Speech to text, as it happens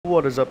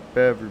What is up,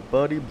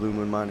 everybody? Blue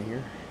Moon Miner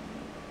here,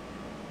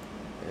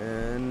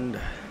 and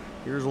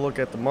here's a look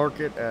at the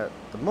market at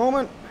the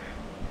moment.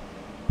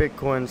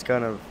 Bitcoin's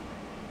kind of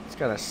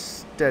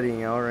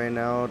steadying out right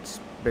now. It's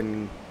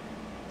been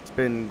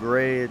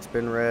gray, it's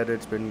been red,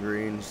 it's been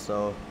green,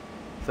 so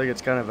I think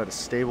it's kind of at a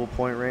stable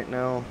point right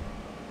now.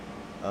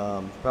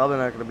 Probably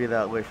not going to be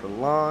that way for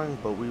long,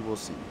 but we will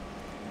see.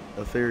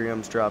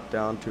 Ethereum's dropped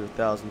down to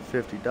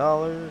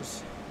 $1,050.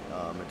 It's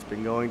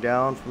been going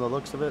down from the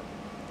looks of it.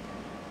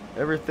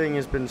 Everything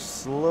has been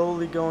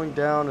slowly going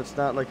down. It's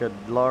not like a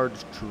large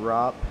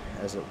drop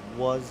as it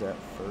was at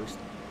first.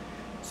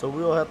 So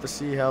we'll have to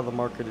see how the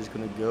market is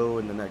going to go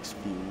in the next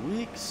few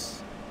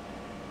weeks.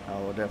 I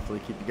will definitely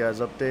keep you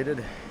guys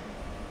updated.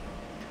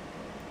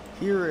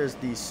 Here is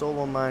the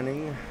solo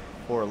mining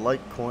for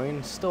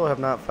Litecoin. Still have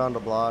not found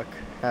a block.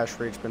 Hash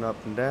rate's been up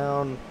and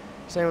down.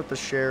 Same with the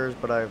shares,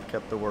 but I've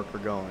kept the worker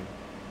going.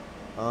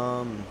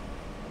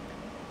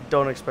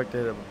 Don't expect to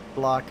hit a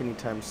block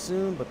anytime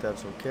soon, but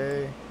that's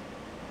okay.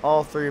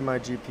 All three of my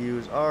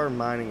GPUs are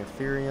mining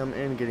Ethereum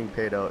and getting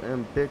paid out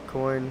in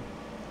Bitcoin.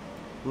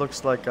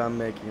 Looks like I'm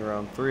making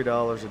around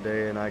 $3 a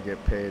day and I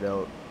get paid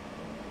out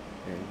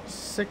in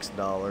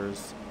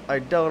 $6. I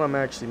doubt I'm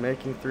actually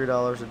making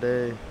 $3 a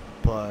day,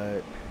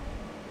 but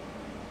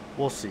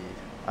we'll see.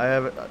 I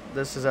have it.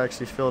 This is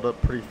actually filled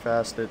up pretty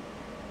fast.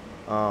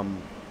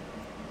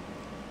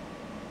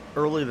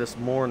 Early this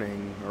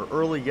morning, or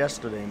early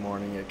yesterday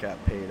morning, it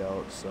got paid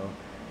out, so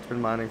it's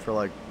been mining for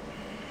like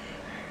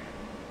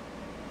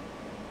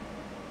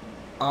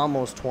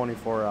almost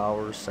 24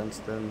 hours since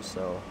then,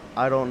 so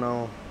I don't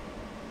know.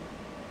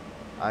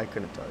 I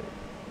couldn't tell you.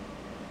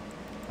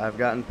 I've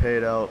gotten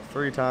paid out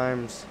 3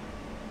 times,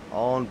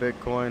 all in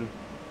Bitcoin.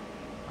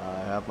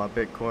 I have my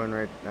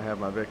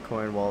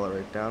Bitcoin wallet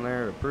right down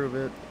there to prove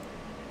it.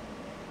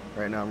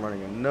 Right now I'm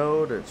running a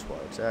node, that's why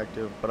it's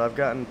active, but I've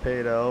gotten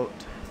paid out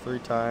 3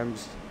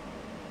 times,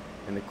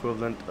 an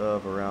equivalent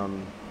of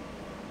around,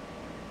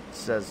 it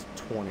says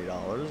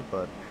 $20,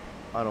 but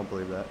I don't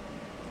believe that.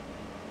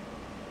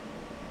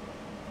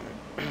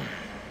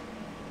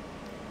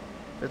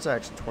 It's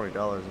actually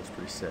 $20, it's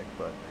pretty sick,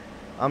 but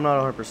I'm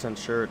not 100%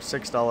 sure. It's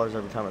 $6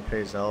 every time it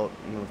pays out,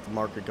 and with the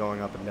market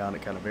going up and down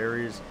it kind of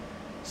varies,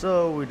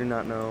 so we do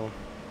not know.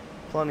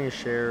 Plenty of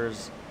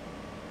shares,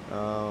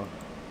 so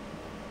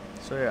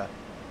yeah.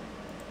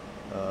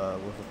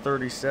 With a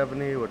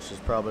 3070, which is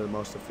probably the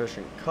most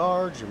efficient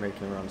card, you're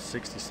making around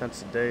 60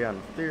 cents a day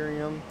on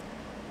Ethereum,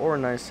 or a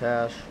nice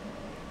hash.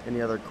 Any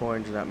other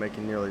coins you're not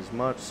making nearly as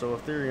much, so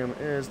Ethereum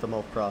is the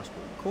most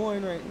profitable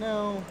coin right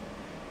now.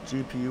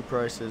 GPU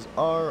prices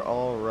are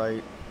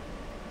alright,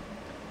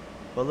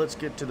 but let's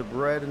get to the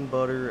bread and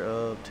butter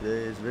of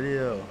today's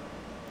video.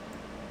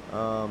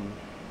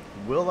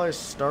 Will I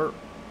start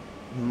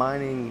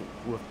mining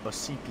with a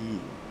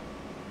CPU?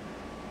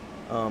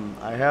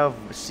 I have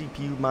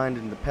CPU mined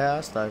in the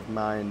past. I've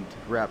mined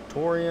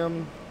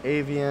Raptorium,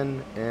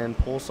 Avian, and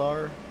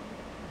Pulsar.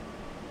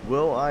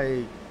 Will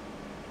I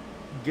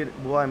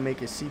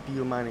make a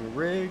CPU mining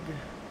rig?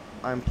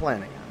 I'm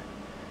planning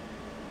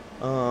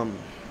on it.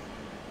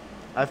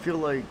 I feel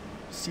like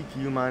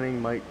CPU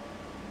mining might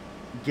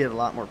get a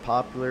lot more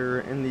popular,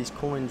 and these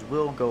coins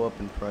will go up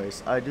in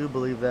price. I do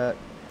believe that.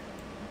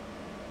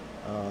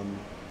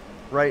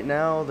 Right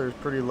now, they're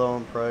pretty low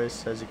in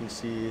price, as you can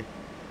see.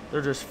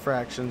 They're just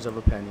fractions of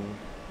a penny,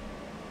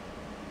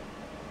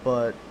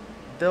 but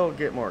they'll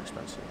get more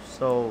expensive.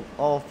 So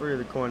all 3 of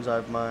the coins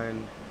I've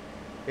mined,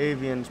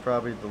 Avian's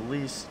probably the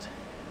least.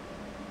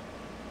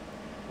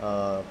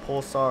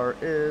 Pulsar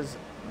is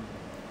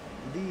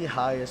the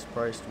highest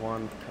priced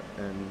one,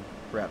 and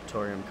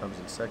Raptorium comes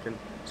in second.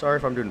 Sorry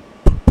if I'm doing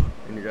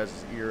in your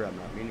guys' ear, I'm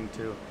not meaning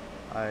to.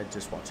 I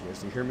just want you guys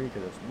to hear me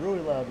because it's really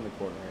loud in the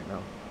corner right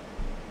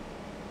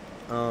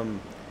now.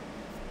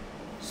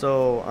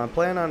 So I'm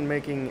planning on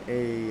making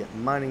a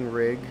mining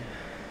rig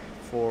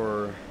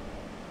for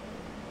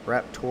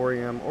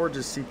Raptorium, or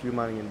just CPU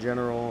mining in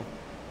general.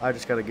 I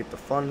just got to get the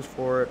funds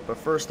for it, but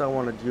first I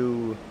want to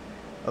do,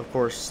 of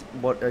course,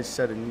 what I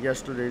said in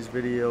yesterday's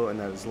video, and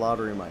that is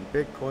lottery mine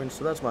Bitcoin.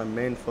 So that's my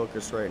main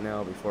focus right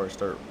now before I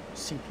start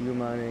CPU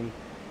mining.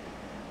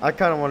 I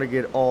kind of want to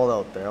get all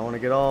out there. I want to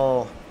get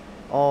all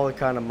the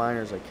kind of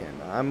miners I can.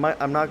 I'm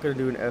not going to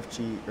do an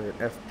FG or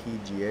an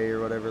FPGA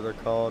or whatever they're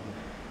called.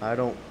 I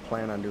don't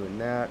plan on doing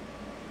that.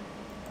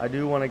 I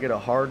do want to get a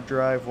hard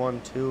drive one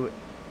too,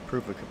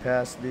 proof of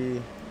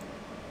capacity.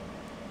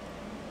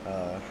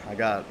 I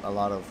got a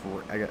lot of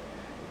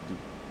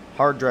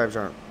hard drives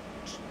aren't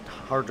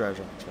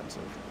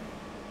expensive.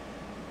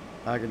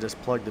 I can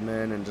just plug them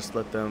in and just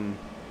let them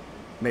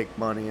make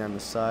money on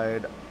the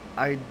side.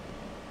 I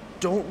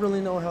don't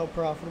really know how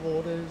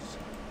profitable it is.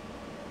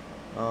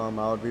 I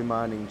would be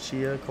mining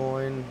Chia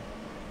coin,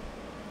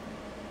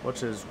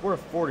 which is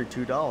worth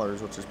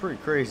 $42, which is pretty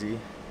crazy.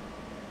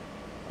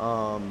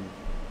 But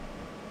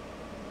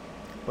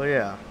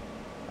yeah,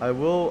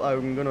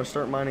 I'm gonna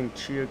start mining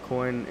Chia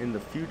coin in the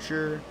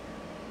future.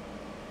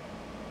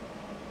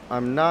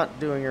 I'm not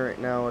doing it right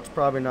now. It's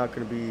probably not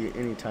going to be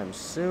anytime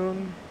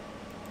soon.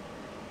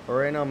 But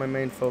right now my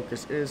main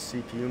focus is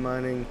CPU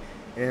mining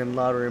and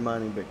lottery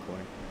mining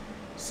Bitcoin.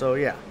 So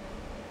yeah.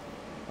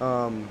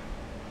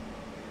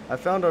 I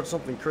found out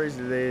something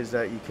crazy today is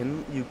that you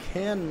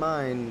can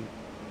mine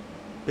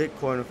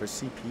Bitcoin with a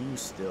CPU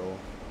still.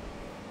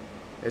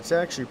 It's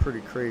actually pretty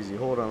crazy.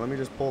 Hold on, let me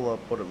just pull up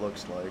what it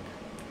looks like.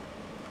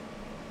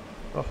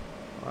 Oh,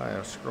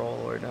 I scroll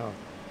all the way down.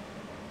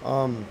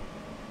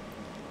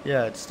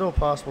 Yeah, it's still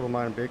possible to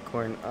mine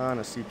Bitcoin on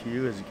a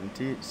CPU, as you can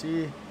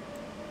see.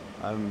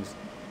 I'm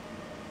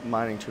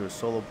mining to a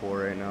solo pool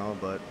right now,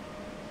 but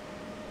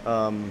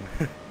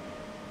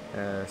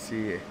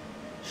see,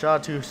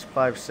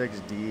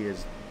 SHA-256D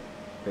is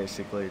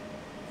basically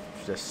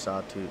just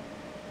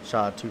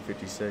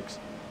SHA-256.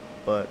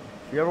 But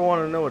if you ever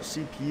want to know what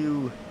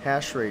CPU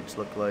hash rates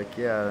look like,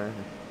 yeah,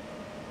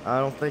 I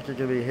don't think you're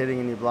gonna be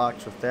hitting any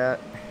blocks with that.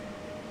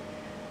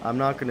 I'm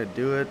not gonna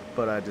do it,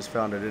 but I just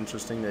found it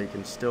interesting that you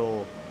can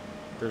still,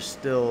 there's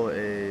still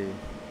a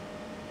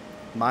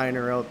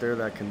miner out there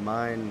that can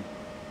mine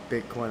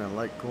Bitcoin and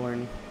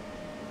Litecoin.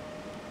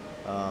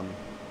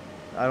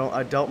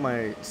 I doubt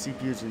my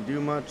CPUs can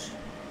do much.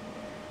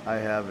 I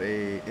have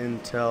a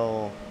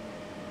Intel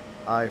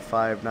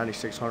i5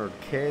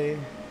 9600K,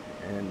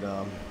 and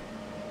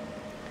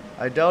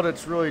I doubt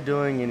it's really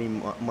doing any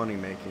money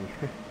making.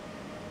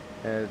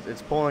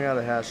 It's pulling out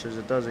of hashes.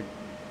 It does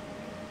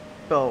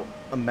about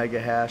a mega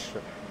hash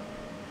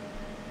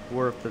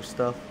worth of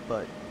stuff,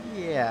 but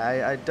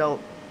yeah, I doubt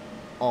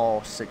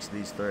all 6 of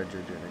these threads are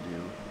gonna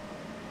do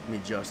me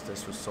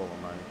justice with solo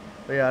mining.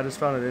 But yeah, I just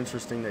found it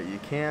interesting that you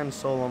can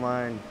solo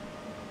mine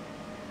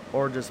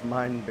or just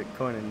mine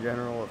Bitcoin in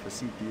general with a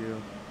CPU,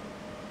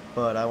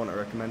 but I wouldn't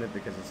recommend it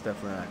because it's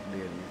definitely not gonna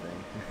be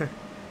anything.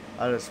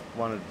 I just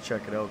wanted to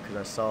check it out because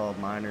I saw a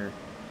miner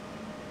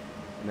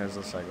and I was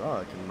just like, oh,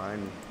 I can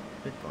mine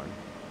Bitcoin.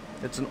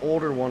 It's an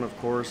older one, of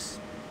course.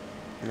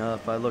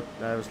 If I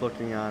was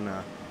looking on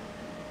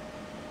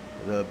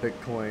the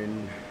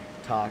Bitcoin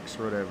talks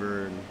or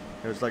whatever, and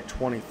it was like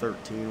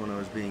 2013 when it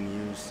was being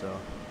used, so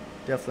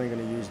definitely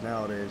going to use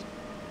nowadays.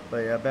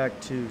 But yeah, back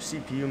to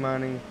CPU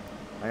mining.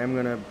 I am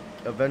going to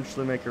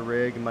eventually make a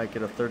rig, might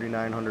get a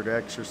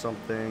 3900X or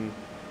something,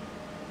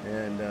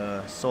 and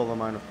solo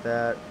mine with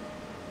that.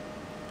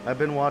 I've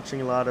been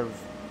watching a lot of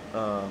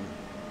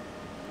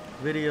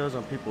videos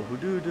on people who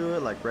do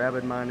it, like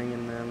Rabbit Mining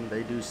and them.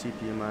 They do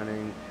CPU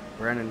mining.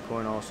 Brandon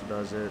Coin also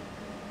does it.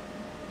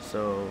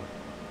 So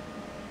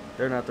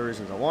they're not the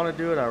reasons I want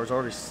to do it. I was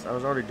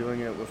already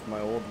doing it with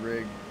my old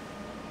rig,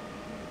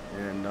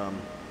 and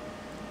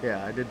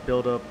yeah, I did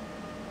build up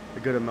a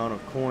good amount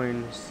of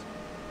coins,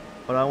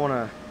 but I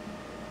want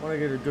to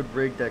get a good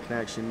rig that can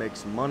actually make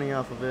some money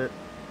off of it.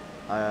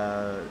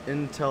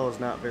 Intel is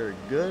not very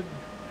good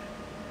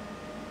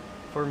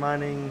for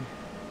mining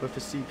with a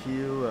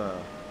CPU.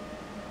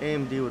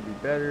 AMD would be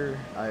better.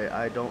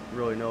 I don't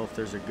really know if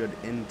there's a good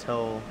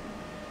Intel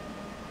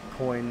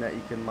coin that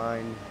you can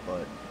mine,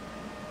 but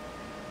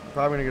I'm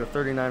probably gonna get a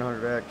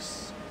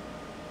 3900X,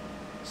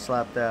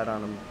 slap that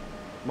on a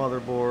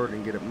motherboard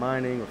and get it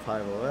mining with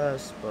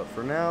HiveOS. But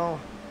for now,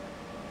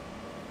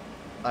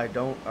 I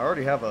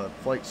already have a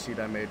flight seat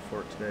I made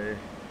for it today,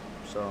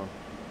 so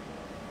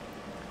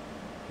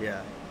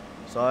yeah.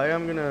 So I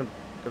am gonna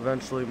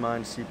eventually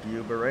mine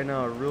CPU, but right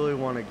now I really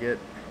want to get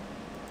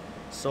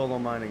solo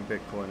mining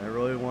Bitcoin. I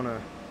really want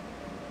to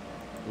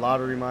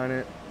lottery mine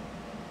it.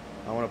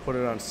 I want to put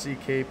it on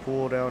CK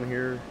pool down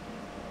here.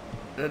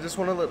 And I just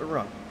want to let it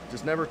run.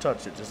 Just never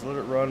touch it. Just let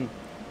it run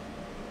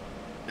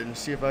and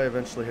see if I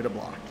eventually hit a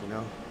block, you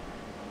know.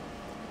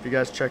 If you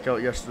guys check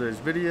out yesterday's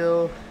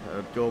video,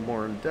 I'd go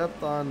more in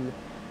depth on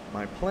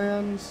my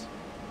plans.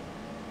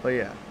 But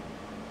yeah,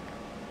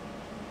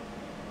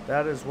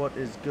 that is what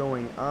is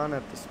going on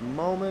at this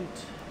moment.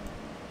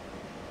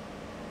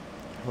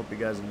 Hope you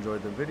guys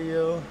enjoyed the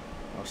video.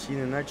 I'll see you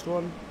in the next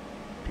one.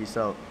 Peace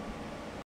out.